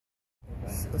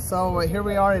So here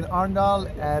we are in Arendal,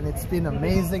 and it's been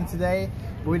amazing today.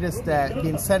 We just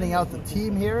been sending out the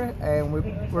team here, and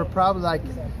we're probably like,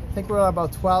 I think we're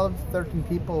about 12, 13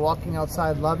 people walking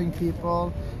outside, loving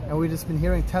people, and we've just been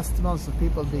hearing testimonies of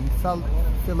people being filled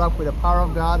up with the power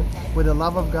of God, with the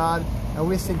love of God, and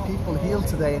we've seen people healed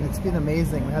today, and it's been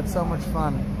amazing. We had so much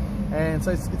fun. And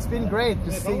so it's been great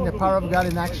just seeing the power of God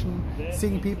in action,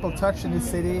 seeing people touch in the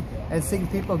city, and seeing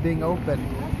people being open.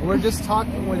 We're just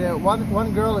talking with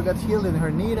one girl who got healed in her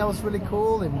knee. That was really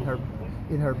cool,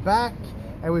 in her back.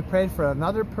 And we prayed for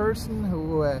another person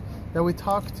who that we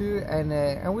talked to,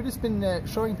 and we've just been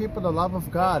showing people the love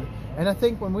of God. And I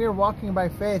think when we are walking by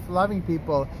faith, loving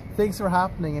people, things are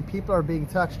happening, and people are being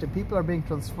touched, and people are being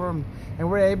transformed, and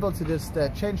we're able to just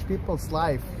change people's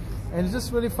life. And it's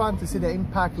just really fun to see the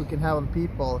impact we can have on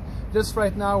people. Just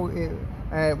right now,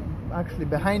 actually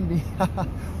behind me,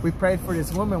 we prayed for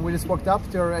this woman. We just walked up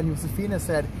to her, and Josefina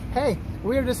said, "Hey,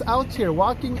 we're just out here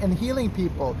walking and healing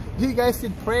people. Do you guys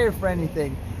need prayer for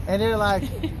anything?" And they're like,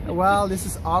 "Well, this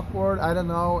is awkward, I don't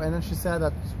know." And then she said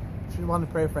that she wanted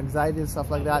to pray for anxiety and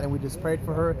stuff like that, and we just prayed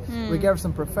for her. We gave her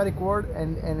some prophetic word,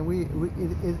 and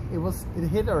it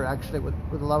hit her actually with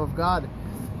the love of God,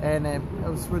 and it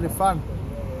was really fun.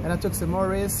 And I took some more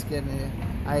risk, and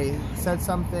I said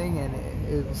something, and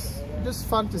it was just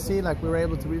fun to see, like, we were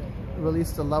able to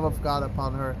release the love of God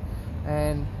upon her.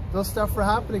 And those stuff were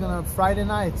happening on a Friday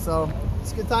night, so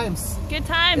it's good times. Good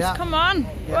times, yeah. Come on.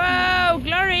 Yeah. Whoa,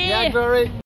 glory. Yeah, glory.